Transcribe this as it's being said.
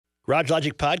Garage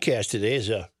Logic Podcast today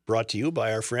is brought to you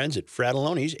by our friends at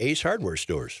Fratelloni's Ace Hardware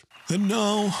Stores. And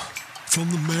now, from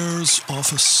the mayor's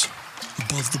office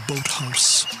above the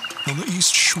boathouse on the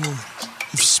east shore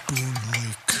of Spoon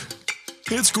Lake,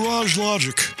 it's Garage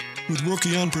Logic with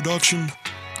Rookie on production,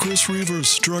 Chris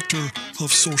Reavers, director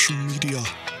of social media,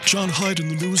 John Hyde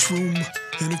in the newsroom,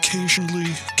 and occasionally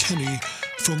Kenny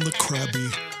from the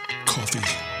Krabby Coffee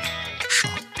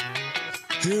Shop.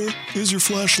 Here is your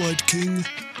flashlight king,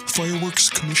 fireworks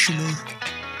commissioner,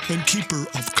 and keeper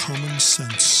of common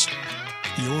sense,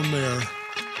 your mayor,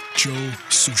 Joe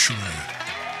Soucheray.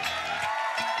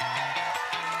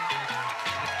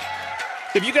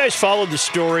 Have you guys followed the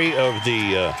story of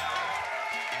the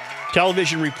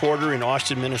television reporter in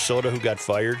Austin, Minnesota who got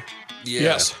fired? Yeah.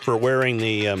 Yes. For wearing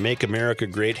the Make America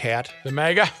Great hat? The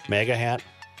MAGA? MAGA hat.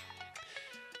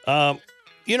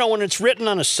 You know, when it's written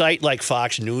on a site like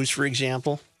Fox News, for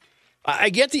example, I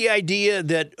get the idea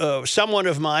that someone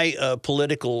of my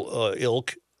political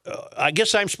ilk, I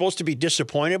guess I'm supposed to be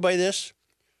disappointed by this.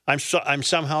 I'm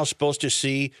somehow supposed to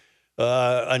see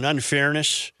an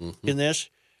unfairness in this.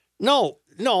 No,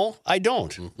 I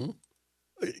don't.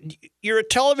 You're a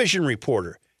television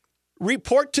reporter.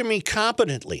 Report to me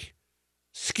competently,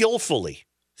 skillfully,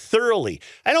 thoroughly.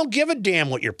 I don't give a damn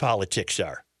what your politics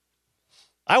are.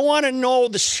 I want to know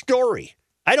the story.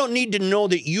 I don't need to know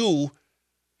that you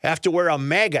have to wear a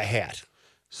MAGA hat.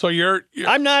 So you're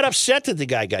I'm not upset that the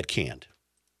guy got canned.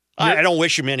 I don't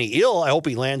wish him any ill. I hope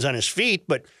he lands on his feet,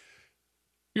 but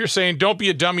you're saying don't be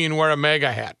a dummy and wear a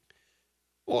MAGA hat.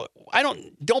 well,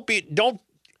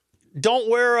 don't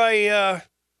wear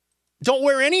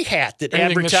any hat that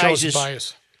Anything that shows advertises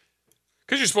bias.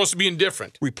 Because you're supposed to be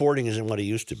indifferent. reporting isn't what it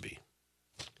used to be.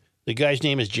 The guy's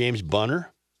name is James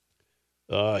Bunner.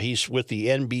 He's with the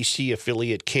NBC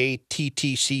affiliate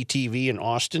KTTC TV in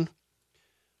Austin.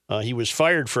 He was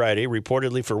fired Friday,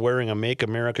 reportedly for wearing a Make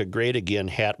America Great Again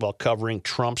hat while covering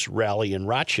Trump's rally in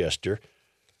Rochester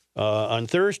on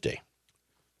Thursday.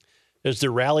 As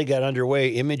the rally got underway,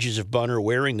 images of Bunner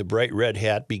wearing the bright red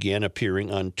hat began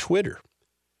appearing on Twitter.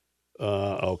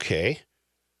 Okay.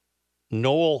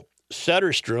 Noel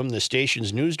Setterstrom, the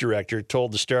station's news director,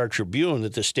 told the Star Tribune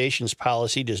that the station's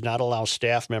policy does not allow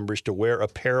staff members to wear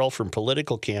apparel from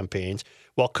political campaigns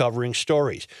while covering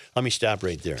stories. Let me stop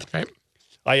right there. Okay.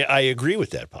 I agree with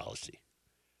that policy.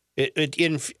 I think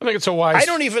it's a wise. I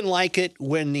don't even like it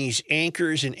when these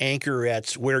anchors and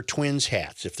anchorettes wear Twins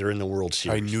hats if they're in the World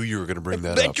Series. I knew you were going to bring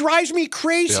that It up. drives me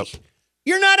crazy. Yep.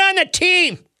 You're not on the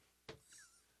team.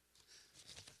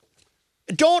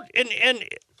 Don't and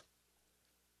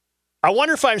I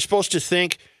wonder if I'm supposed to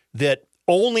think that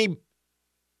only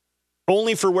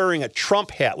for wearing a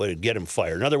Trump hat would it get him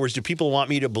fired. In other words, do people want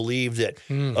me to believe that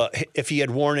if he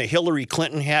had worn a Hillary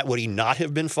Clinton hat, would he not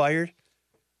have been fired?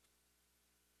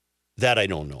 That I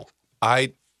don't know.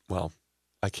 I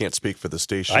can't speak for the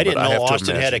station. I didn't but I know have to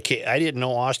Austin imagine. I didn't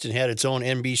know Austin had its own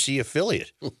NBC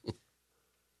affiliate.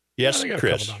 Yes, I got a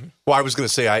Chris. couple down. Well, I was going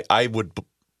to say I would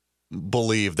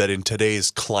believe that in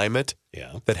today's climate,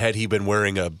 Yeah. that had he been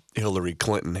wearing a Hillary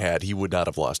Clinton hat, he would not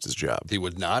have lost his job. He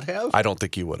would not have? I don't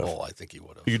think he would have. Oh, I think he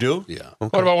would have. You do? Yeah.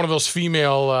 What about one of those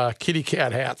female kitty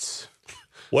cat hats?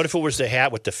 What if it was the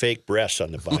hat with the fake breasts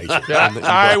on the visor?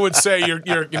 I would say you're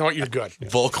you know what, you're good.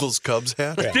 Vocals Cubs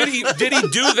hat? Did he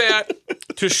do that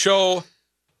to show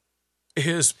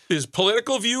his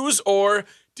political views, or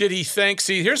did he think?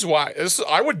 See, here's why.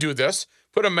 I would do this.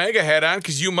 Put a MAGA hat on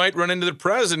because you might run into the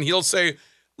president. He'll say,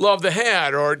 "Love the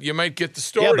hat," or you might get the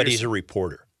story. Yeah, but he's a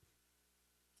reporter.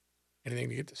 Anything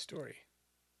to get the story.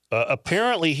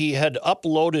 Apparently, he had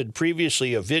uploaded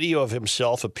previously a video of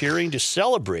himself appearing to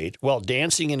celebrate while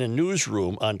dancing in a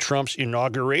newsroom on Trump's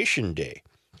inauguration day.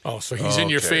 Oh, so he's in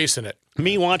your face in it.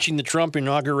 Me watching the Trump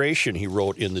inauguration, he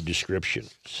wrote in the description.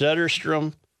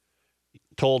 Setterstrom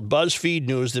told BuzzFeed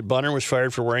News that Bunner was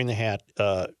fired for wearing the hat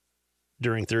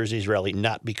during Thursday's rally,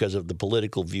 not because of the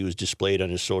political views displayed on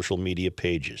his social media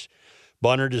pages.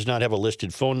 Bunner does not have a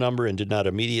listed phone number and did not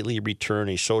immediately return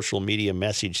a social media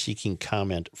message seeking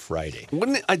comment Friday.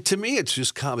 Wouldn't it, to me, it's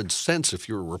just common sense if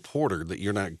you're a reporter that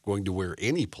you're not going to wear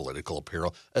any political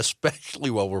apparel, especially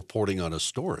while reporting on a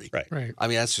story. Right. I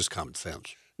mean, that's just common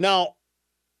sense. Now,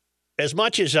 as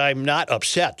much as I'm not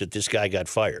upset that this guy got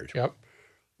fired, Yep.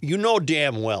 you know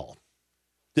damn well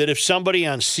that if somebody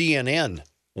on CNN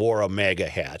wore a MAGA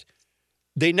hat,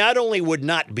 they not only would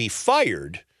not be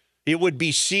fired, it would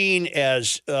be seen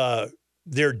as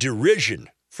their derision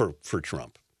for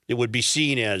Trump. It would be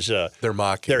seen as They're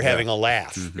mocking. they're having a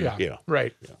laugh. Yeah.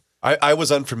 Right. I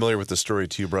was unfamiliar with the story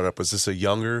too you brought up. Was this a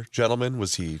younger gentleman?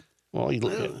 Was he Well,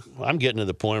 I'm getting to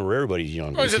the point where everybody's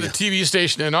younger. I was at the TV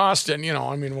station in Austin.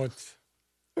 I mean, what?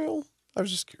 Well, I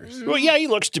was just curious. Well, yeah, he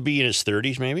looks to be in his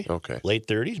 30s, maybe. Okay. Late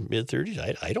 30s, mid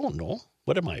 30s. I don't know.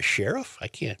 What am I, a sheriff? I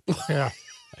can't Yeah.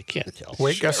 tell.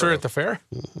 Wait, guesser at the fair?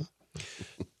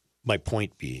 My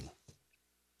point being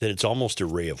that it's almost a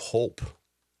ray of hope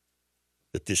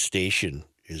that this station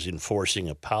is enforcing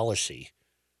a policy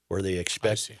where they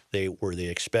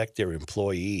expect their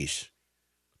employees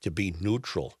to be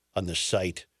neutral on the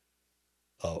site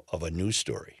of a news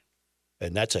story.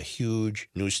 And that's a huge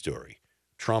news story.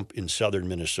 Trump in southern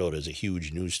Minnesota is a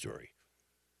huge news story.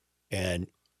 And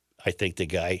I think the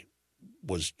guy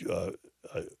was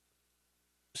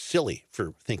silly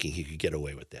for thinking he could get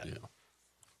away with that. Yeah.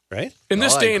 Right? In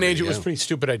this I day and agree, age, it was yeah. a pretty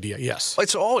stupid idea, yes.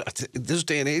 It's all this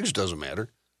day and age doesn't matter.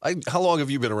 How long have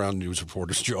you been around news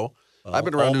reporters, Joe? I've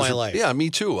been around all news my life. Yeah, me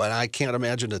too. And I can't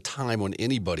imagine a time when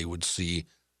anybody would see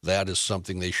that as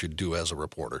something they should do as a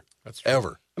reporter. That's true.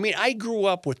 Ever. I mean, I grew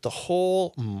up with the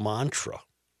whole mantra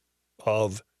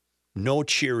of no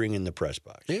cheering in the press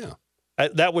box. Yeah.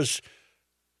 That was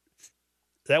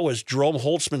Jerome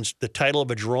Holtzman's, the title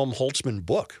of a Jerome Holtzman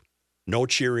book, No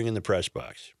Cheering in the Press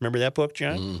Box. Remember that book,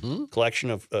 John? Mm-hmm. Collection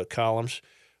of columns.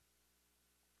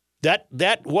 That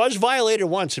was violated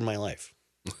once in my life.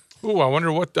 Ooh, I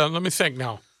wonder what, let me think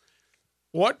now.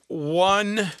 What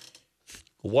one, It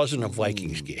wasn't a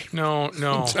Vikings game. no.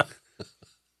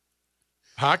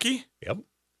 Hockey? Yep.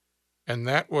 And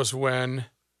that was when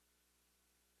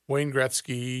Wayne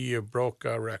Gretzky broke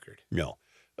a record. No.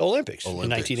 Olympics in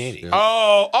Olympics, 1980.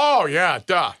 yeah. Oh, yeah,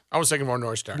 duh. I was thinking more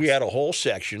North Stars. We had a whole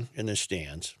section in the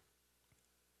stands.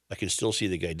 I can still see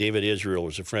the guy. David Israel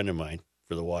was a friend of mine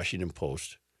for the Washington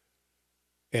Post.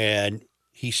 And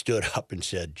he stood up and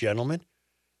said, "Gentlemen,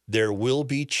 there will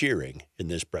be cheering in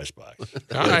this press box."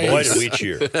 Nice. Boy, did we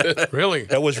cheer. Really?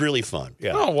 That was really fun.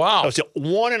 Yeah. Oh, wow. That was the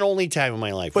one and only time in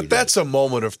my life. we But did that's a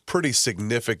moment of pretty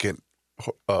significant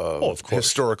of course.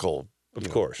 historical. it.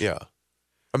 Of course. Yeah.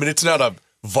 I mean, it's not a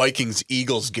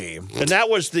Vikings-Eagles game. And that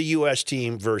was the U.S.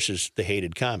 team versus the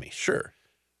hated commies. Sure.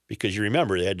 Because you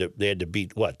remember they had to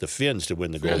beat the Finns to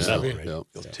win the gold Finns, medal, yeah. right? Yeah.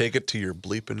 You'll take it to your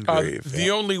bleeping grave. The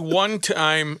only one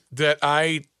time that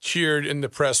I cheered in the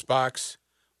press box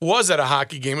was at a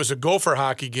hockey game. It was a Gopher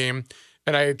hockey game,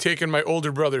 and I had taken my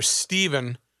older brother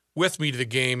Steven with me to the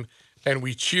game, and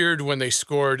we cheered when they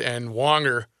scored, and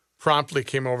Wonger promptly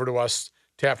came over to us,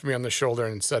 tapped me on the shoulder,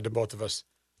 and said to both of us,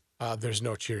 there's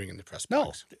no cheering in the press No,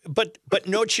 box. but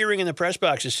no cheering in the press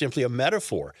box is simply a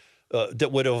metaphor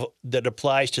that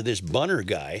applies to this Bunner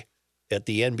guy at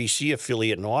the NBC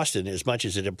affiliate in Austin as much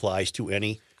as it applies to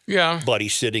anybody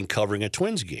sitting covering a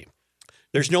Twins game.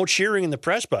 There's no cheering in the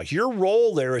press box. Your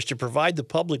role there is to provide the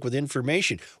public with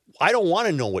information. I don't want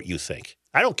to know what you think.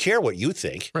 I don't care what you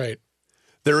think. Right.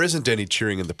 There isn't any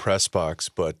cheering in the press box,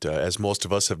 but as most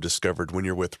of us have discovered, when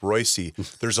you're with Royce,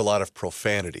 there's a lot of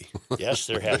profanity. Yes,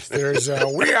 there has. There's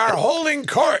we are holding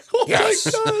court. Yes.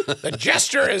 The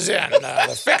gesture is in.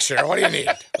 The fixture. What do you need?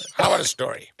 How about a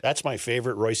story? That's my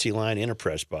favorite Royce line in a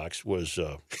press box was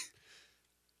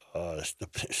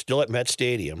still at Met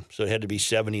Stadium, so it had to be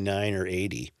 79 or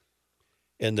 80.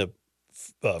 And the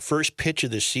first pitch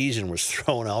of the season was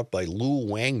thrown out by Lou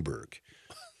Wangberg.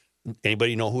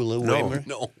 Anybody know who Lou Wangberg?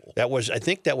 No. I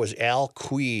think that was Al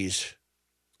Quees.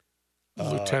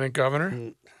 Lieutenant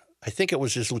Governor? I think it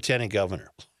was his lieutenant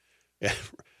governor.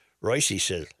 Royce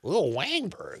says, "Lou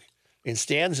Wangberg," and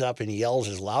stands up and yells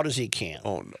as loud as he can.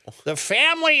 Oh, no. "The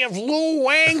family of Lou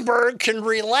Wangberg can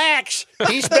relax.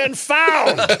 He's been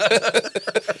found."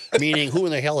 Meaning, who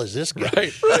in the hell is this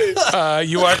guy? Right.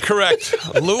 You are correct.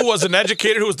 Lou was an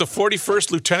educator who was the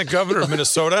 41st Lieutenant Governor of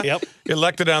Minnesota. Yep.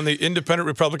 Elected on the independent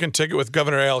Republican ticket with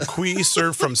Governor Al Quee,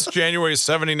 served from January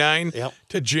 79 Yep.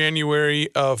 to January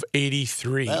of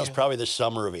 83. That was probably the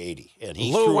summer of 80. And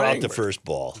he Lou threw out the Wangberg. first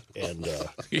ball. And,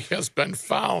 He has been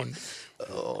found.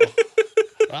 all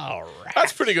right.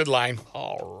 That's a pretty good line.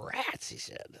 All rats, he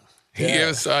said. He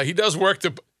is. He does work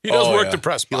the. He does work the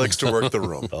press He box. likes to work the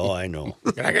room. Oh, I know.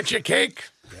 Can I get you a cake?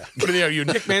 What are you,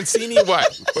 Nick Mancini?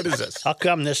 What? What is this? How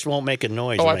come this won't make a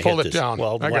noise? Oh, when I pulled hit it this? down.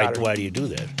 Well, I got it. why do you do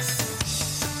that?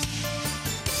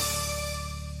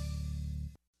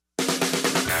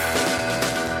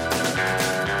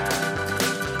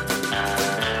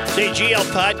 Say, GL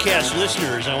podcast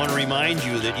listeners, I want to remind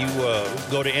you that you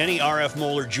go to any RF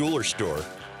Moeller jeweler store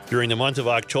during the month of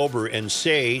October and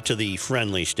say to the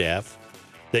friendly staff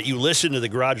that you listen to the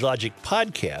Garage Logic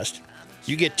podcast.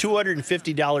 You get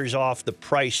 $250 off the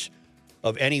price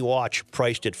of any watch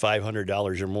priced at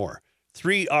 $500 or more.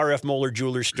 3 RF Moeller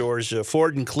jeweler stores,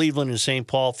 Ford in Cleveland and St.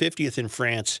 Paul, 50th in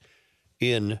France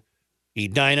in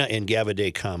Edina and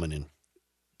Gavaday Common in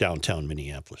downtown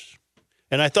Minneapolis.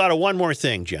 And I thought of one more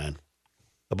thing, John,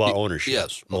 about ownership.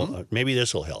 Yes. Well, maybe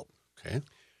this will help. Okay.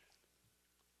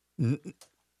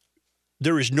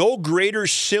 There is no greater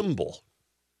symbol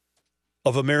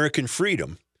of American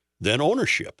freedom than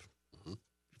ownership.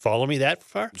 Follow me that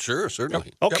far? Sure,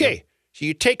 certainly. Okay. So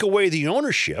you take away the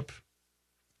ownership,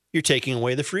 you're taking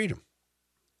away the freedom.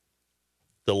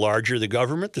 The larger the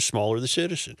government, the smaller the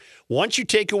citizen. Once you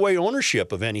take away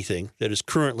ownership of anything that is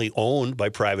currently owned by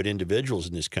private individuals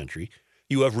in this country,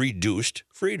 you have reduced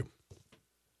freedom.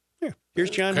 Here's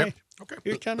John Hay. Okay.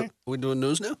 Here's John Hay. We doing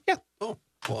news now? Yeah. Oh,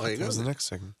 well, there you That was go. the next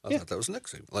segment. I thought that was the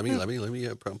next thing. Let me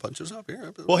punch this up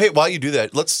here. Well, hey, while you do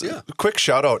that, let's Yeah. quick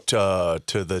shout out to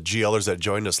the GLers that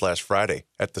joined us last Friday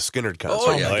at the Skinnerd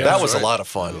concert. Oh, yeah, that that's was right. a lot of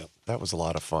fun. That was a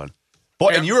lot of fun.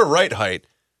 Boy, and you were right, Height.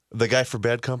 The guy for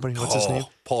Bad Company, what's his name?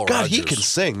 Paul God, Rogers. he can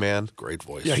sing, man. Great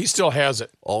voice. Yeah, he still has it.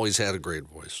 always had a great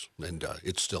voice, and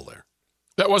it's still there.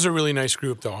 That was a really nice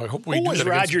group, though. I hope we Who do was that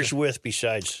again Rogers someday. with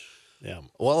besides them?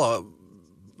 Well,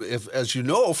 if as you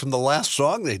know from the last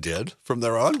song they did from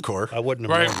their encore, I wouldn't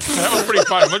have Right. known. That was pretty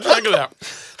fun. What'd you think of that?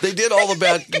 they did all the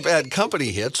bad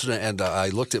company hits, and I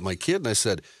looked at my kid and I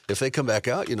said, if they come back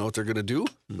out, you know what they're going to do?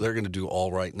 They're going to do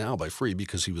All Right Now by Free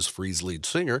because he was Free's lead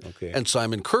singer, Okay. and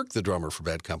Simon Kirk, the drummer for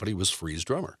Bad Company, was Free's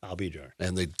drummer. I'll be darned.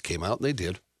 And they came out and they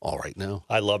did All Right Now.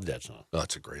 I love that song. Oh,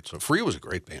 that's a great song. Free was a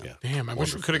great band. Yeah. Damn, I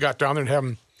wish we could have got down there and have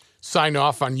them sign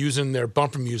off on using their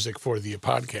bumper music for the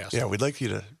podcast. Yeah, we'd like you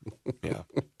to. Yeah.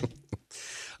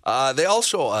 They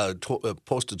also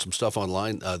posted some stuff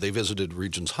online. They visited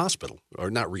Regions Hospital, or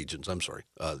not Regions, I'm sorry,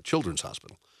 Children's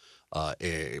Hospital.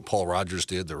 Paul Rogers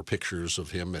did. There were pictures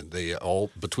of him, and they all,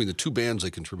 between the two bands,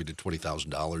 they contributed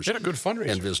 $20,000. They had a good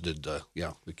fundraiser. And visited, the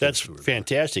kids That's who were there.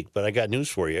 fantastic, but I got news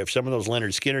for you. If some of those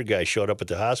Leonard Skinner guys showed up at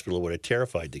the hospital, it would have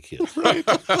terrified the kids.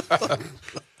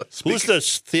 Who's the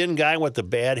thin guy with the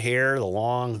bad hair, the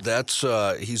long? That's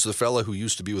he's the fella who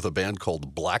used to be with a band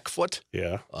called Blackfoot.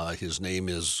 Yeah. His name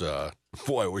is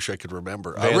boy, I wish I could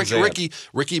remember. Van Zandt.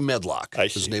 Ricky Medlock. I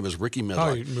His see. name is Ricky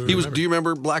Medlock. you He was. remember. Do you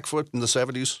remember Blackfoot in the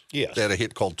 70s? Yes. They had a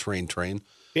hit called Train Train.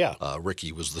 Yeah.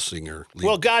 Ricky was the singer.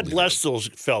 Well, God lead- bless those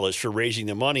fellas for raising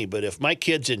the money, but if my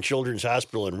kid's in Children's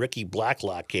Hospital and Ricky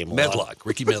Blacklock came along, Medlock.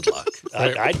 Ricky Medlock.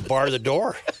 I'd bar the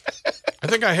door. I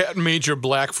think I had Major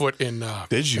Blackfoot in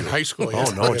Did you? in high school.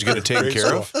 Oh, no. Did you get it taken Grade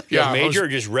care of? school. Yeah, Yeah, major or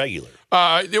just regular?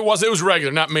 It was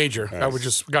regular, not major. I would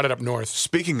just got it up north.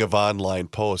 Speaking of online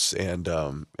posts and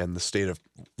the state of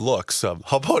looks, how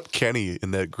about Kenny in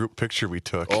that group picture we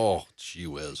took? Oh, gee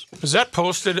whiz. Is that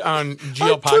posted on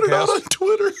GL I put it out Podcast? on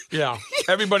Twitter. Yeah.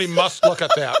 Everybody must look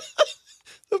at that.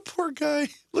 The poor guy.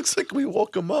 Looks like we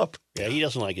woke him up. Yeah, he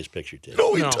doesn't like his picture today.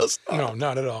 No, he No, does not. no,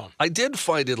 not at all. I did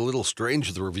find it a little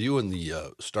strange, the review in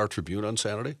the Star Tribune on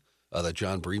Saturday that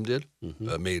John Bream did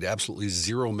made absolutely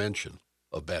zero mention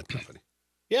of Bad Company.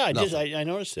 Yeah, I did. Nothing. I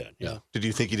noticed that. Yeah. Yeah. Did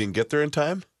you think he didn't get there in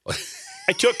time?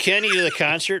 I took Kenny to the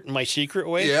concert in my secret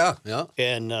way. Yeah.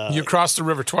 And You crossed the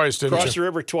river twice, didn't crossed you? the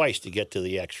river twice to get to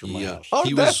the extra miles. How he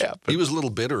did that was happen? he was a little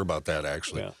bitter about that,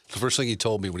 actually. Yeah. The first thing he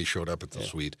told me when he showed up at the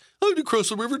suite, I had to cross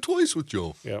the river twice with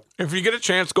Joe. Yep. If you get a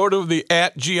chance, go to the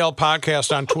 @GL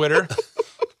Podcast on Twitter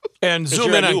and Is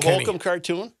zoom there in a new on Kenny. Holcomb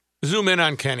cartoon? Zoom in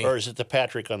on Kenny. Or is it the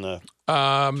Patrick on the...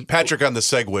 Patrick on the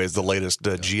Segway is the latest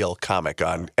GL comic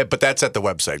on, but that's at the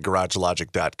website,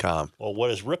 garagelogic.com. Well, what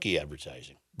is rookie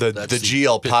advertising? The That's the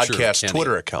GL picture of podcast Kenny.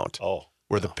 Twitter account Oh,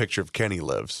 where the picture of Kenny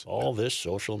lives. all this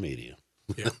social media.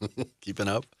 Keeping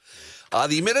up.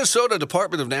 The Minnesota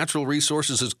Department of Natural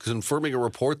Resources is confirming a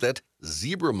report that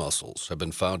zebra mussels have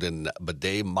been found in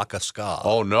Bade-Makaska,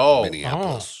 Oh, no.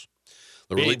 Minneapolis.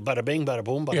 The rele- Bing, bada bing, bada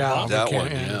boom, bada Yeah. bong. that Okay,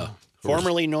 one, yeah. yeah.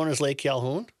 Formerly known as Lake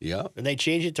Calhoun. Yeah. And they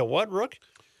changed it to what, Rook?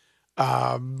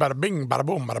 Bada bing, bada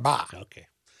boom, bada ba. Okay.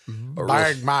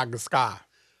 Bag mag ska.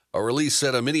 A release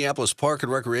said a Minneapolis Park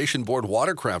and Recreation Board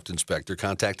watercraft inspector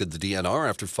contacted the DNR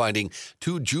after finding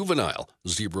 2 juvenile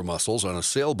zebra mussels on a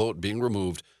sailboat being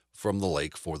removed from the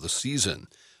lake for the season.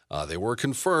 They were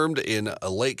confirmed in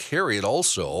Lake Harriet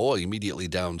also, immediately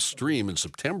downstream in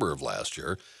September of last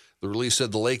year. The release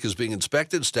said the lake is being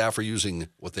inspected. Staff are using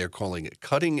what they're calling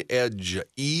cutting-edge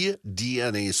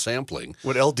eDNA sampling.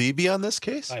 Would LD be on this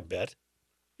case? I bet.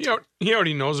 He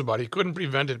already knows about it. He couldn't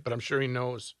prevent it, but I'm sure he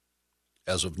knows.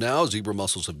 As of now, zebra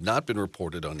mussels have not been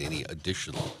reported on any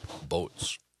additional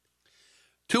boats.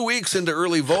 2 weeks into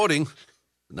early voting,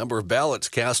 the number of ballots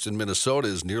cast in Minnesota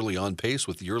is nearly on pace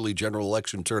with the early general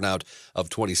election turnout of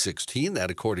 2016.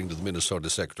 That, according to the Minnesota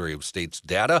Secretary of State's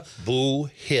data. Boo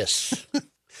hiss.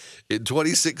 In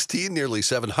 2016, nearly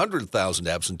 700,000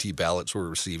 absentee ballots were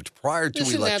received prior to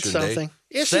Isn't that Election Day. something?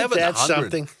 Isn't that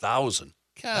something? 700,000.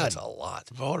 God. That's a lot.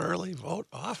 Vote early, vote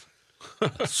off.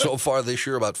 So far this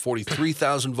year, about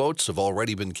 43,000 votes have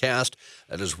already been cast.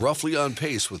 That is roughly on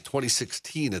pace with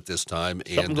 2016 at this time.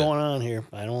 Something and going on here.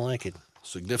 I don't like it.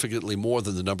 significantly more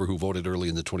than the number who voted early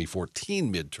in the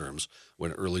 2014 midterms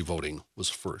when early voting was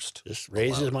first. This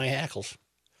raises my hackles.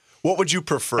 What would you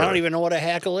prefer? I don't even know what a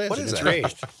hackle is. What and is it's that?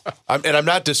 raised. I'm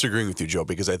not disagreeing with you, Joe,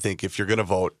 because I think if you're going to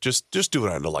vote, just do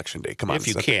it on election day. Come on. If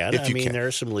you can. I mean, there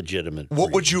are some legitimate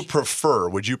What would you reasons. prefer?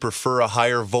 Would you prefer a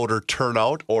higher voter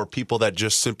turnout or people that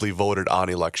just simply voted on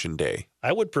election day?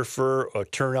 I would prefer a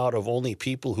turnout of only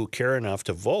people who care enough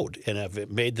to vote and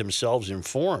have made themselves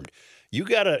informed. You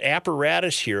got an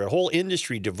apparatus here, a whole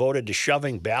industry devoted to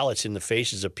shoving ballots in the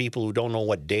faces of people who don't know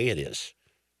what day it is.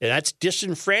 And that's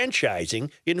disenfranchising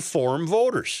informed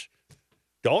voters.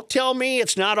 Don't tell me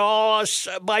it's not all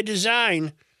by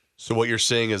design. So what you're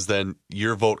saying is then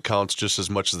your vote counts just as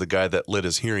much as the guy that lit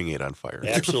his hearing aid on fire.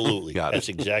 Absolutely. Got it. That's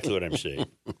exactly what I'm saying.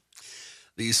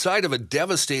 The site of a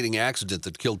devastating accident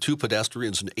that killed 2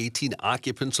 pedestrians and 18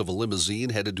 occupants of a limousine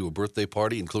headed to a birthday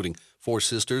party, including 4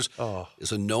 sisters,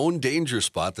 is a known danger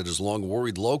spot that has long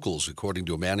worried locals, according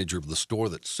to a manager of the store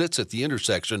that sits at the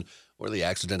intersection where the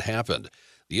accident happened.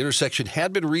 The intersection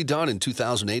had been redone in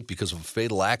 2008 because of a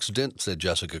fatal accident, said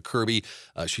Jessica Kirby.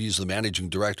 She's the managing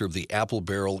director of the Apple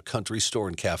Barrel Country Store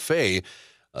and Cafe.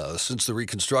 Since the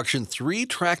reconstruction, 3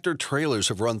 tractor trailers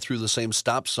have run through the same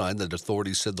stop sign that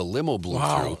authorities said the limo blew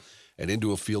through and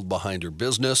into a field behind her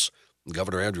business.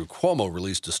 Governor Andrew Cuomo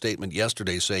released a statement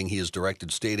yesterday saying he has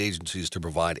directed state agencies to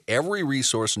provide every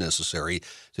resource necessary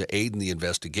to aid in the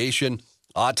investigation.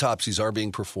 Autopsies are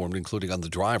being performed, including on the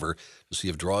driver, to see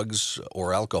if drugs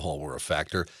or alcohol were a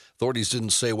factor. Authorities didn't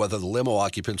say whether the limo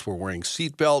occupants were wearing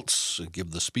seatbelts,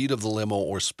 give the speed of the limo,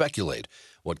 or speculate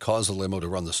what caused the limo to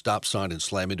run the stop sign and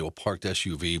slam into a parked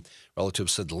SUV.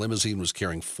 Relatives said the limousine was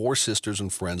carrying 4 sisters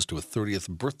and friends to a 30th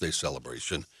birthday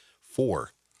celebration for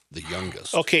the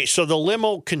youngest. Okay, so the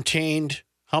limo contained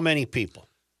how many people?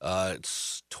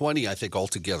 It's 20, I think,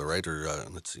 altogether, right? Or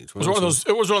let's see. It was one of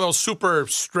those super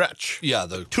stretch. Yeah,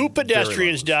 the 2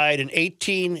 pedestrians died and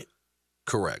 18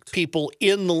 correct. people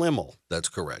in the limo. That's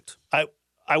correct. I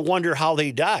wonder how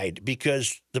they died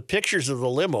because the pictures of the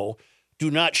limo do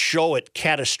not show it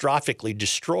catastrophically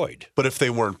destroyed. But if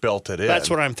they weren't belted in. That's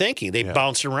what I'm thinking. They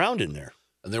bounce around in there.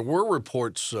 And there were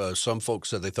reports, some folks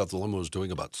said they thought the limo was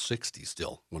doing about 60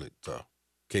 still when it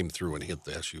came through and hit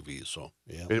the SUV. So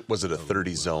Was it a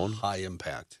 30 zone? high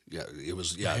impact. Yeah, it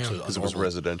was. Yeah, Because it was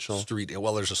residential. street.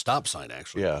 Well, there's a stop sign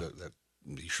actually. Yeah. that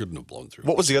you shouldn't have blown through.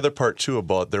 What was the other part too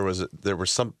about there was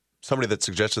somebody that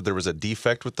suggested there was a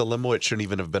defect with the limo. It shouldn't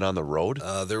even have been on the road.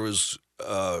 There was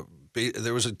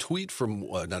a tweet from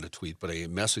not a tweet, but a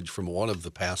message from one of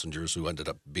the passengers who ended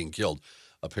up being killed,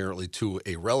 apparently to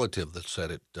a relative that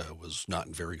said it was not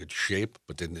in very good shape,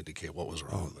 but didn't indicate what was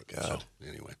wrong with it. God. So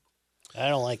anyway, I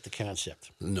don't like the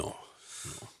concept. no.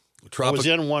 I was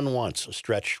in one once, a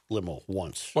stretch limo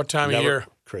once. What time of year?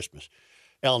 Christmas.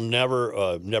 I'll never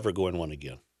go in one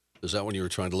again. Is that when you were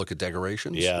trying to look at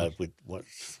decorations? Yeah, with what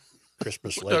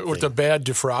Christmas light With the thing. bad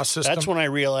defrost system. That's when I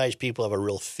realized people have a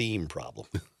real theme problem.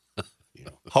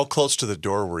 How close to the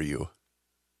door were you?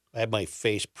 I had my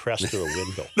face pressed to the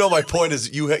window. No, my point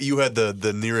is you had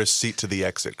the nearest seat to the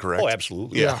exit, correct? Oh,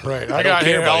 absolutely. yeah, right. I I don't got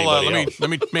care here. about anybody Let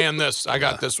me else. man this. I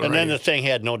got this one. And right then the here. thing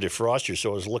had no defroster,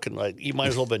 so it was looking like you might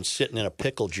as well have been sitting in a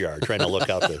pickle jar trying to look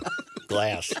out the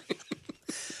glass.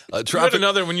 You had Traffic.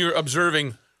 another when you were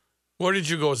observing. Where did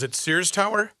you go? Is it Sears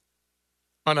Tower?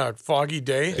 On a foggy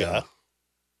day? Yeah.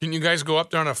 Didn't you guys go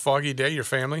up there on a foggy day, your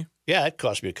family? Yeah, it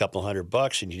cost me a couple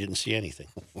 $100 and you didn't see anything.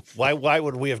 Why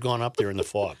would we have gone up there in the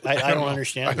fog? I don't know.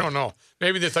 understand. I don't know.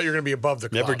 Maybe they thought you were going to be above the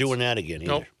clouds. Never doing that again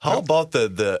either. Nope. How about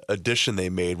the addition they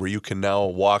made where you can now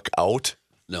walk out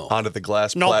No. onto the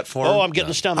glass No. platform? Oh, I'm getting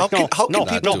the stomach. How can no,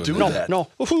 people no, do no, that? No.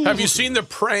 Have you seen the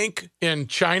prank in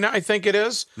China, I think it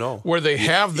is? No. Where they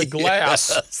have the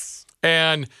glass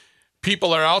and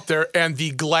people are out there and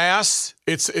the glass,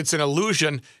 it's an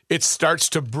illusion. It starts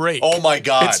to break. Oh my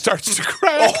God. It starts to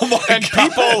crack. Oh my and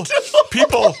God.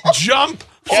 people jump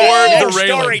for Yeah, the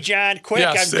railing. story, John. Quick,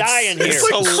 Yes, I'm dying here.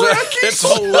 It's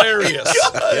hilarious.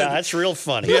 Yeah, that's real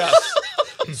funny. Yes.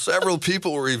 Several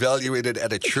people were evaluated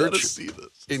at a church see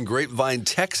this. in Grapevine,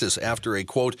 Texas, after a,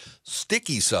 quote,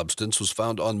 sticky substance was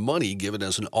found on money given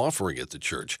as an offering at the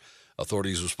church.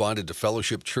 Authorities responded to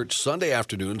Fellowship Church Sunday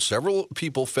afternoon. Several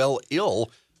people fell ill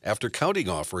after counting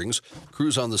offerings.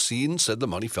 Crews on the scene said the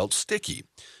money felt sticky.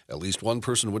 At least one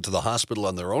person went to the hospital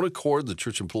on their own accord. The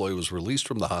church employee was released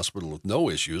from the hospital with no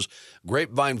issues.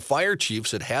 Grapevine fire chief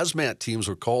said hazmat teams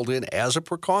were called in as a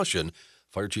precaution.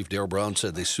 Fire Chief Darrell Brown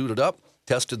said they suited up,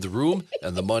 tested the room,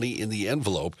 and the money in the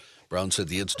envelope. Brown said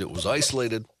the incident was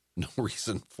isolated. No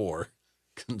reason for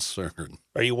concern.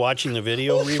 Are you watching the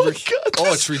video, Reavers?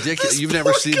 Oh, it's ridiculous. You've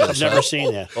never seen this. I've never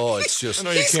seen that. Oh, it's just. I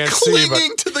know you He's can't see,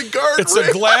 clinging but to the guard. it's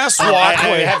a glass I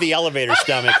walkway. have the elevator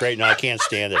stomach right now. I can't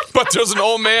stand it. But there's an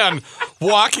old man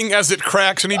walking as it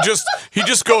cracks, and he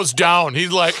just goes down.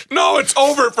 He's like, "No, it's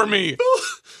over for me."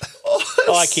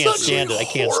 Oh, I can't stand it. I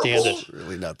can't stand it.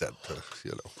 Really not that,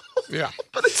 Yeah.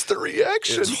 But it's the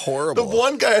reaction. It's horrible. The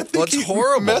one guy, I think What's he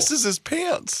horrible? messes his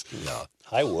pants. No.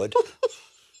 I would.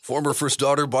 Former First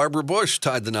Daughter Barbara Bush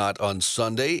tied the knot on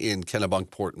Sunday in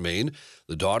Kennebunkport, Maine.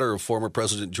 The daughter of former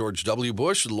President George W.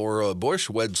 Bush, Laura Bush,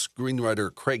 wed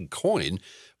screenwriter Craig Coyne.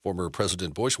 Former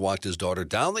President Bush walked his daughter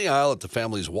down the aisle at the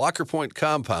family's Walker Point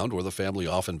compound, where the family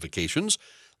often vacations.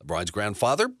 The bride's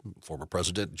grandfather, former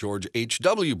President George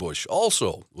H.W. Bush,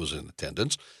 also was in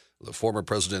attendance. The former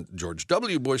President George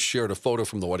W. Bush shared a photo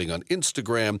from the wedding on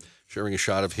Instagram, sharing a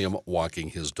shot of him walking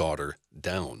his daughter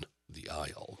down the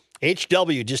aisle.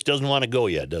 HW just doesn't want to go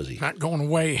yet, does he? Not going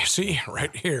away. See,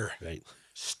 right here. Right.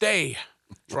 Stay.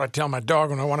 That's what I tell my dog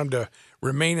when I want him to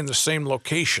remain in the same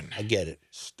location. I get it.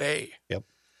 Stay. Yep.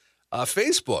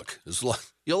 Facebook is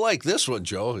you'll like this one,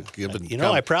 Joe.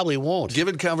 I probably won't.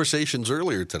 Given conversations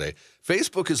earlier today,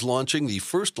 Facebook is launching the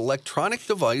first electronic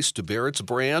device to bear its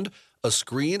brand, a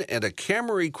screen, and a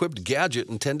camera-equipped gadget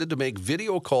intended to make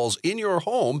video calls in your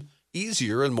home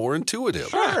easier and more intuitive.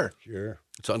 Sure.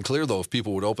 It's unclear, though, if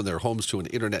people would open their homes to an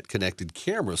internet-connected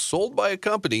camera sold by a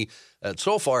company that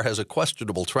so far has a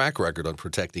questionable track record on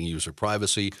protecting user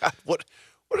privacy. What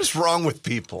is wrong with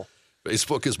people?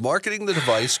 Facebook is marketing the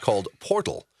device called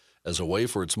Portal as a way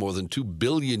for its more than 2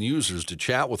 billion users to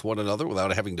chat with one another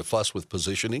without having to fuss with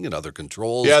positioning and other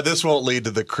controls. Yeah, this won't lead to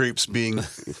the creeps being.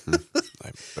 I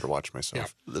better watch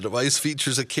myself. The device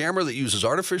features a camera that uses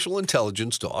artificial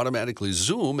intelligence to automatically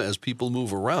zoom as people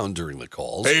move around during the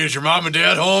calls. Hey, is your mom and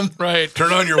dad home? Right.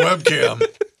 Turn on your webcam.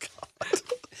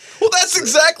 Well, that's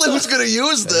exactly who's going to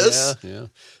use this. Yeah.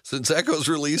 Since Echo's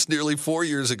release nearly 4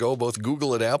 years ago, both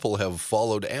Google and Apple have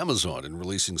followed Amazon in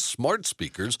releasing smart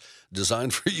speakers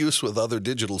designed for use with other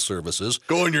digital services.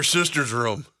 Go in your sister's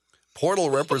room.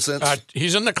 Portal represents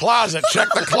He's in the closet. Check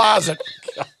the closet.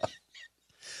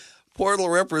 Portal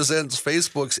represents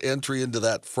Facebook's entry into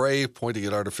that fray, pointing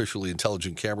an artificially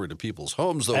intelligent camera to people's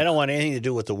homes, though I don't want anything to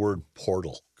do with the word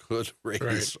portal. could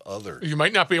raise other. You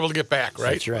might not be able to get back,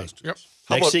 right? That's right. Yep.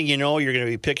 Next thing you know, you're going to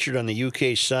be pictured on the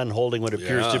UK Sun holding what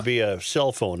appears to be a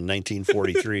cell phone in In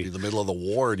 1943. the middle of the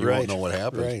war, and you Right. won't know what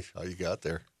happened. Right. How you got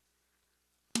there.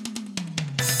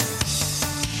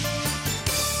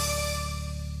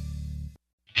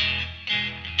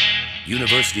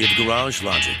 University of Garage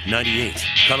Logic, 98.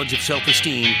 College of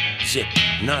Self-Esteem, zip,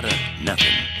 nada,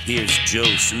 nothing. Here's Joe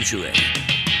Souchere.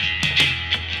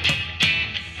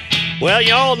 Well,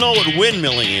 you all know what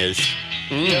windmilling is.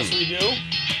 Yes, we do.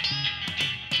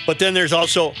 But then there's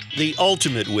also the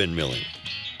ultimate windmilling.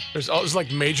 There's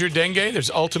like major dengue. There's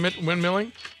ultimate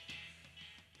windmilling.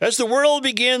 As the world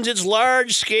begins its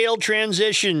large-scale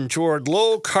transition toward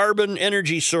low-carbon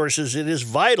energy sources, it is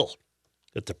vital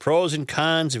that the pros and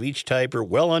cons of each type are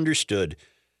well understood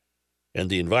and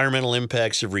the environmental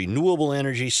impacts of renewable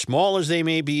energy, small as they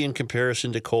may be in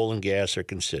comparison to coal and gas, are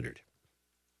considered.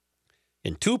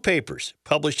 In 2 papers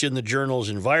published in the journals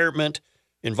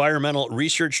Environmental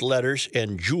Research Letters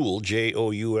and Joule,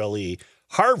 Joule,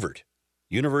 Harvard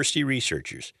University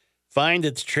researchers find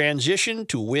that the transition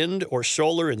to wind or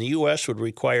solar in the U.S. would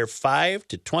require 5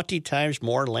 to 20 times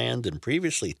more land than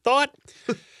previously thought.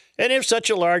 And if such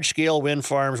a large-scale wind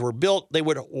farms were built, they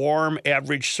would warm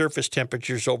average surface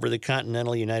temperatures over the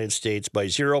continental United States by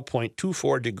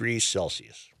 0.24 degrees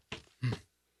Celsius.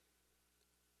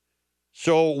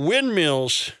 So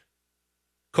windmills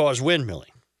cause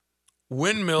windmilling.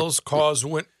 Windmills cause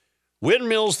wind.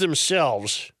 Windmills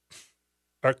themselves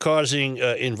are causing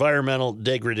environmental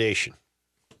degradation.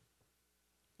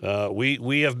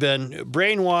 We have been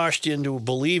brainwashed into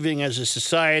believing as a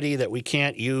society that we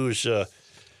can't use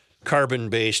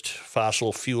carbon-based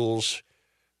fossil fuels.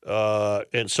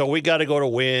 And so we got to go to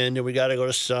wind, and we got to go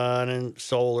to sun and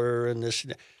solar and this.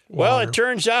 Well, it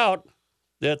turns out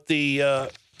that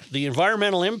the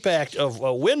environmental impact of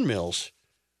windmills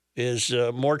is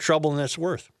more trouble than it's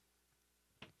worth.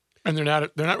 And they're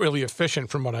not really efficient,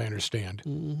 from what I understand.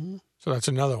 Mm-hmm. So that's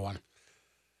another one.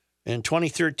 In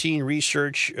 2013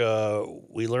 research,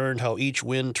 we learned how each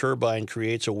wind turbine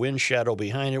creates a wind shadow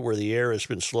behind it where the air has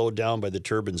been slowed down by the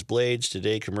turbine's blades.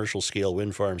 Today, commercial-scale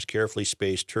wind farms carefully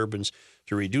space turbines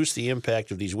to reduce the impact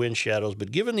of these wind shadows.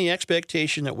 But given the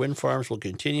expectation that wind farms will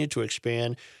continue to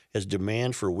expand as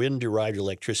demand for wind-derived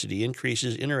electricity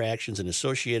increases, interactions and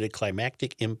associated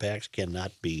climatic impacts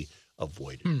cannot be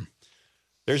avoided.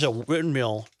 There's a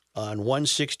windmill on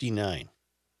 169.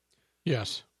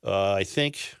 Yes. I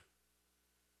think...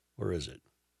 Where is it?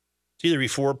 It's either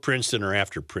before Princeton or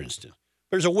after Princeton.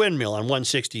 There's a windmill on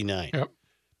 169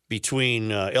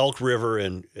 between Elk River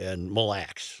and Mille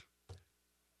Lacs.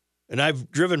 And I've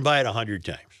driven by it 100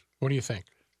 times. What do you think?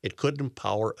 It couldn't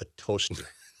power a toaster.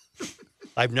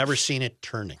 I've never seen it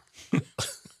turning.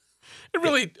 It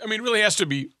really has to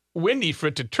be windy for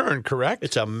it to turn, correct?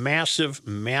 It's a massive,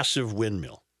 massive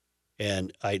windmill.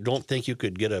 And I don't think you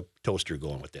could get a toaster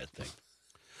going with that thing.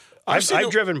 I've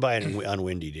driven by it on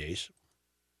windy days.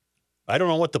 I don't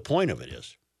know what the point of it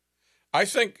is. I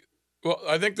think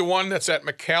the one that's at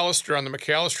McAllister on the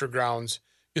McAllister grounds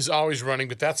is always running,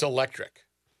 but that's electric.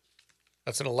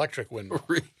 That's an electric windmill.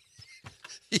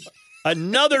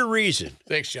 Another reason.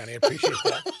 Thanks, Johnny. I appreciate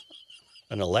that.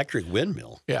 An electric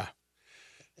windmill. Yeah.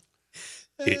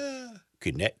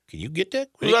 Can you get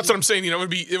that? Well, that's what I'm saying. It would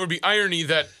be irony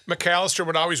that McAllister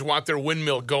would always want their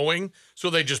windmill going, so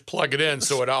they just plug it in,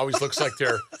 so it always looks like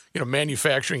they're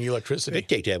manufacturing electricity. They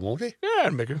take that, won't they?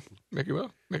 Yeah, make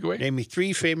away. Name me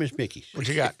 3 famous Mickeys. What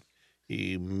you got?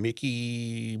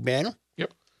 Mickey Mantle.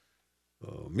 Yep.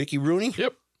 Mickey Rooney.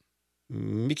 Yep.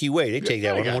 Mickey Way. They take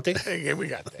that one, won't they? Yeah, we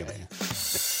got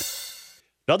that.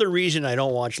 Another reason I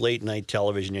don't watch late night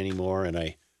television anymore,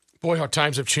 and Boy, how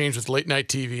times have changed with late night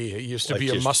TV. It used to be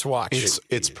a must-watch.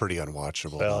 It's pretty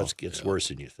unwatchable. Well, it's worse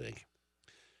than you think.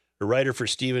 A writer for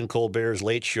Stephen Colbert's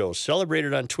Late Show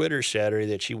celebrated on Twitter Saturday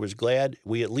that she was glad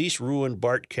we at least ruined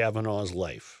Bart Kavanaugh's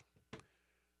life.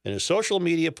 In a social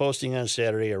media posting on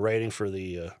Saturday, a writing for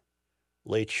the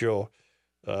Late Show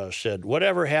said,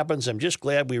 "Whatever happens, I'm just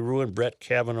glad we ruined Brett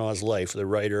Kavanaugh's life," the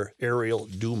writer Ariel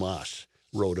Dumas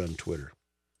wrote on Twitter.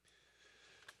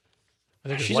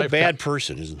 She's a bad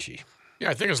person, isn't she? Yeah,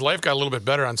 I think his life got a little bit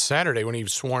better on Saturday when he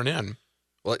was sworn in.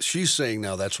 Well, she's saying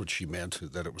now that's what she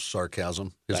meant, that it was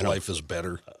sarcasm. His life is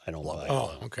better. I don't buy it.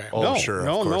 Oh, okay. No, sure.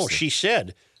 No. She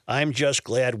said, "I'm just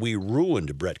glad we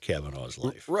ruined Brett Kavanaugh's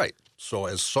life." Right. So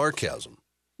as sarcasm.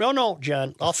 No,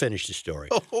 John. I'll finish the story,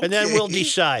 Okay. and then we'll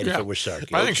decide if it was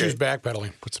sarcasm. I think she was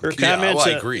backpedaling. Her comments.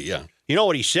 I agree. Yeah. You know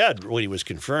what he said when he was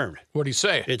confirmed? What did he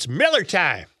say? It's Miller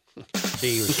time.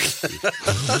 See,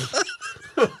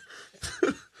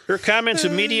 her comments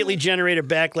immediately generated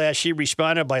backlash. She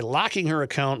responded by locking her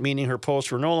account, meaning her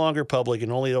posts were no longer public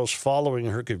and only those following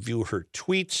her could view her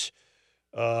tweets.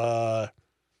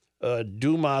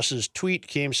 Dumas's tweet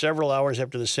came several hours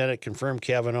after the Senate confirmed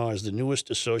Kavanaugh as the newest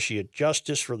Associate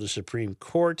Justice for the Supreme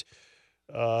Court.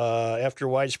 After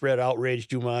widespread outrage,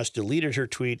 Dumas deleted her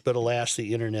tweet, but alas,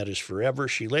 the internet is forever.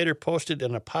 She later posted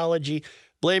an apology,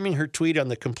 blaming her tweet on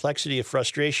the complexity of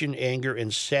frustration, anger,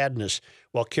 and sadness,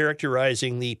 while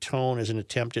characterizing the tone as an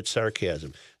attempt at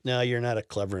sarcasm. Now, you're not a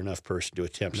clever enough person to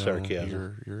attempt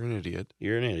sarcasm. You're an idiot.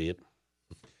 You're an idiot.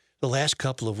 The last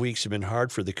couple of weeks have been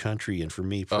hard for the country and for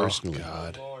me personally. Oh,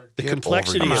 God. The Get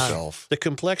complexity over of yourself. the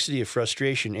complexity of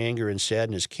frustration, anger, and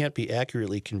sadness can't be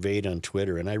accurately conveyed on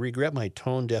Twitter, and I regret my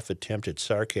tone-deaf attempt at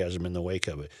sarcasm in the wake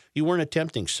of it. You weren't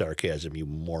attempting sarcasm, you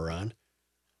moron.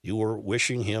 You were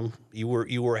wishing him. You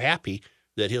were happy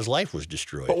that his life was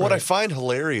destroyed. But what I find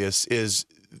hilarious is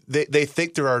they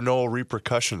think there are no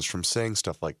repercussions from saying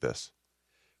stuff like this.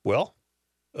 Well,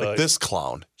 Like this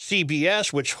clown.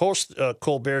 CBS, which hosts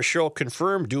Colbert's show,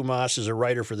 confirmed Dumas is a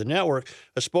writer for the network.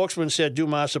 A spokesman said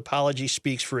Dumas' apology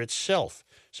speaks for itself.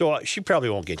 So she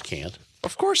probably won't get canned.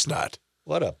 Of course not.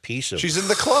 What a piece of... She's in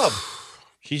the club.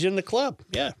 She's in the club,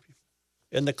 yeah.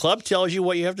 And the club tells you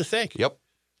what you have to think. Yep.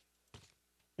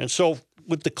 And so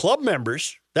with the club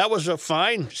members, that was a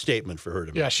fine statement for her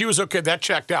to make. Yeah, she was okay. That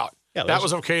checked out. Yeah, that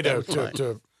was okay that was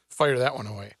to fire that one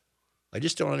away. I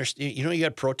just don't understand. You know, you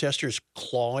had protesters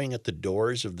clawing at the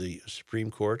doors of the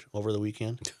Supreme Court over the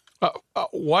weekend,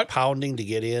 What? pounding to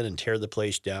get in and tear the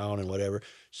place down and whatever.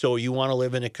 So you want to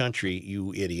live in a country,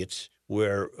 you idiots,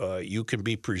 where you can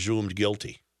be presumed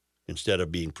guilty instead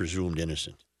of being presumed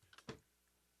innocent.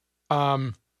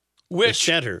 The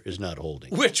center is not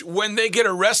holding. Which, when they get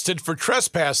arrested for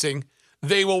trespassing,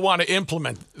 they will want to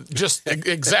implement just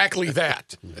exactly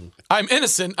that. I'm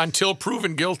innocent until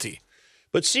proven guilty.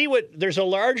 But see, there's a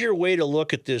larger way to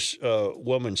look at this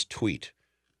woman's tweet,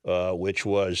 which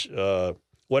was,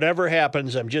 whatever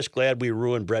happens, I'm just glad we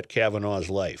ruined Brett Kavanaugh's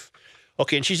life.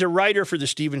 Okay, and she's a writer for the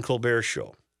Stephen Colbert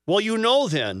Show. Well, you know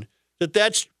then that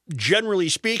that's, generally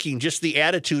speaking, just the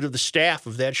attitude of the staff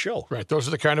of that show. Right. Those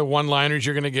are the kind of one-liners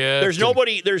you're going to get. There's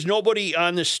nobody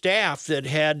on the staff that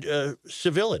had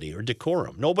civility or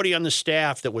decorum. Nobody on the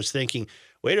staff that was thinking,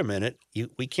 wait a minute,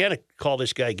 we can't call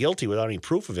this guy guilty without any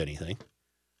proof of anything.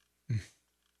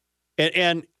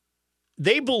 And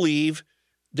they believe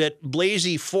that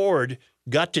Blasey Ford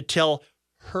got to tell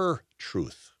her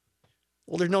truth.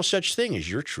 Well, there's no such thing as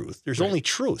your truth. There's only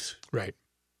truth. Right.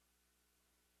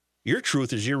 Your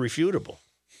truth is irrefutable.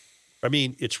 I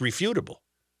mean, it's refutable.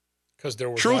 Because there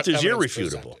was Truth is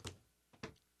irrefutable.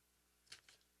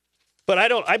 But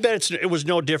I bet it was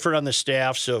no different on the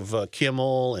staffs of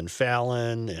Kimmel and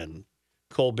Fallon and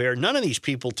Colbert. None of these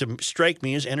people to strike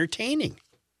me as entertaining.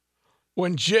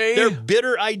 They're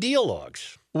bitter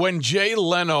ideologues. When Jay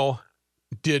Leno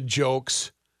did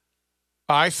jokes,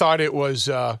 I thought it was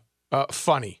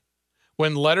funny.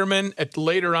 When Letterman,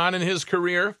 later on in his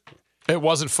career, it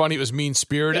wasn't funny. It was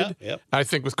mean-spirited. Yeah, yep. I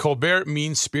think with Colbert,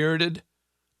 mean-spirited.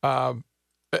 I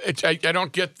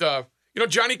don't get the...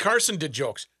 Johnny Carson did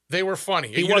jokes. They were funny.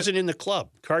 He wasn't in the club.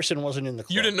 Carson wasn't in the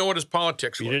club. You didn't know what his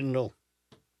politics were. You didn't know.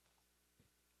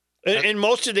 And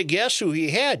most of the guests who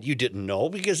he had, you didn't know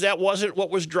because that wasn't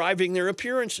what was driving their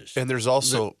appearances. And there's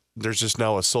also there's just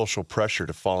now a social pressure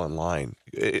to fall in line.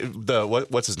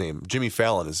 What's his name? Jimmy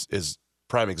Fallon is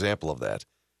prime example of that.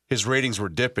 His ratings were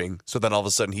dipping, so then all of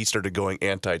a sudden he started going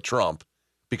anti-Trump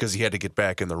because he had to get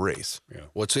back in the race. Yeah.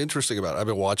 What's interesting about it, I've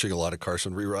been watching a lot of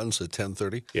Carson reruns at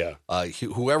 10:30. Yeah.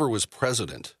 Whoever was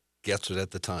president gets it at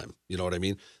the time. You know what I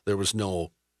mean? There was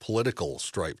no political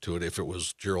stripe to it. If it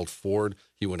was Gerald Ford,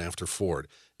 he went after Ford.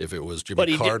 If it was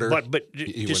Jimmy Carter,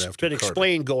 he went after Carter.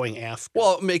 Explain going after.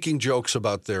 Well, making jokes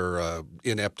about their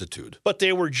ineptitude. But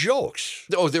they were jokes.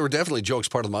 Oh, they were definitely jokes,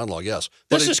 part of the monologue, yes.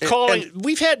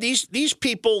 We've had these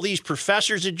people, these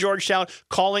professors at Georgetown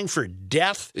calling for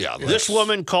death. Yeah. This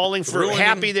woman calling for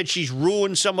happy that she's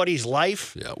ruined somebody's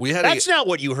life. Yeah. That's not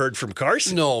what you heard from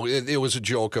Carson. No, it was a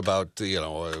joke about,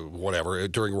 whatever.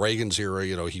 During Reagan's era,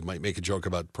 he might make a joke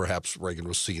about perhaps Reagan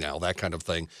was senile, that kind of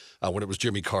thing. When it was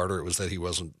Jimmy Carter, it was that he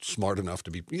wasn't smart enough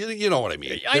to be, you know what I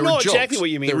mean. I know exactly what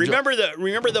you mean. Remember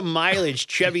the mileage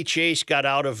Chevy Chase got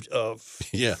out of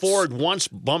Ford once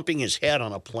bumping his head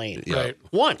on a plane. Yeah. Right.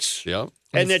 Once. Yeah.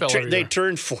 And they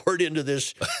turned Ford into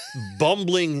this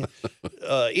bumbling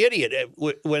idiot.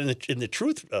 When in the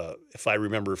truth, if I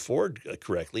remember Ford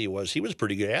correctly, he was a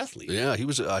pretty good athlete. Yeah, he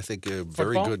was, I think, a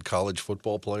very good college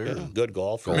football player. Yeah, good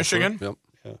golfer. Michigan? Yep.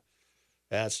 Yeah.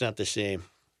 That's not the same.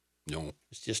 No.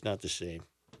 It's just not the same.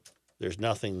 There's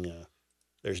nothing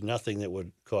that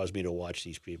would cause me to watch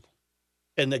these people.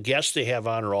 And the guests they have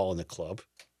on are all in the club.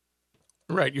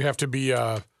 Right. You have to be... You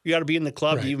got to be in the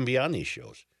club Right. to even be on these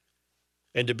shows.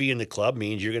 And to be in the club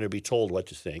means you're going to be told what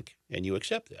to think, and you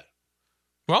accept that.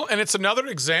 Well, and it's another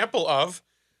example of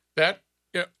that,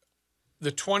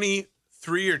 the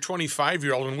 23 or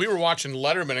 25-year-old, when we were watching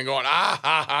Letterman and going,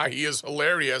 he is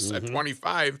hilarious at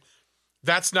 25,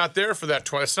 that's not there for that.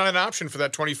 It's not an option for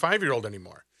that 25-year-old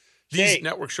anymore. These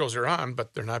network shows are on,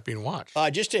 but they're not being watched.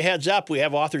 Just a heads up, we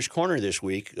have Author's Corner this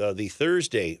week. The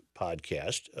Thursday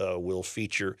podcast will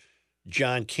feature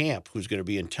John Camp, who's going to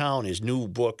be in town. His new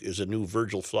book is a new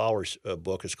Virgil Flowers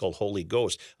book. It's called Holy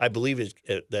Ghost. I believe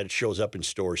that it shows up in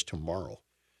stores tomorrow.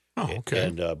 Oh, okay.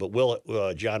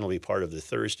 But John will be part of the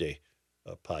Thursday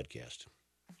podcast.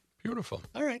 Beautiful.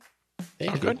 All right.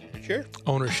 Thank you. Good. Sure.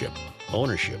 Ownership.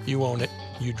 You own it.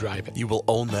 You drive it. You will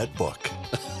own that book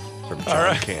from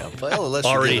John Camp. Well, unless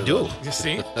you already get it do. on. You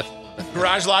see?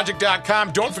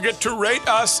 GarageLogic.com. Don't forget to rate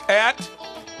us at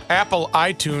Apple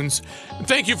iTunes. And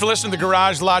thank you for listening to the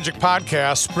Garage Logic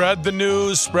podcast. Spread the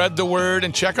news, spread the word,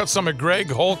 and check out some of Greg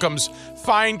Holcomb's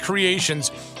fine creations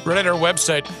right at our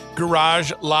website,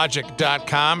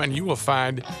 GarageLogic.com, and you will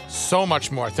find so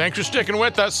much more. Thanks for sticking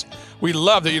with us. We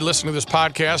love that you listen to this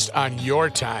podcast on your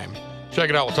time. Check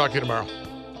it out. We'll talk to you tomorrow.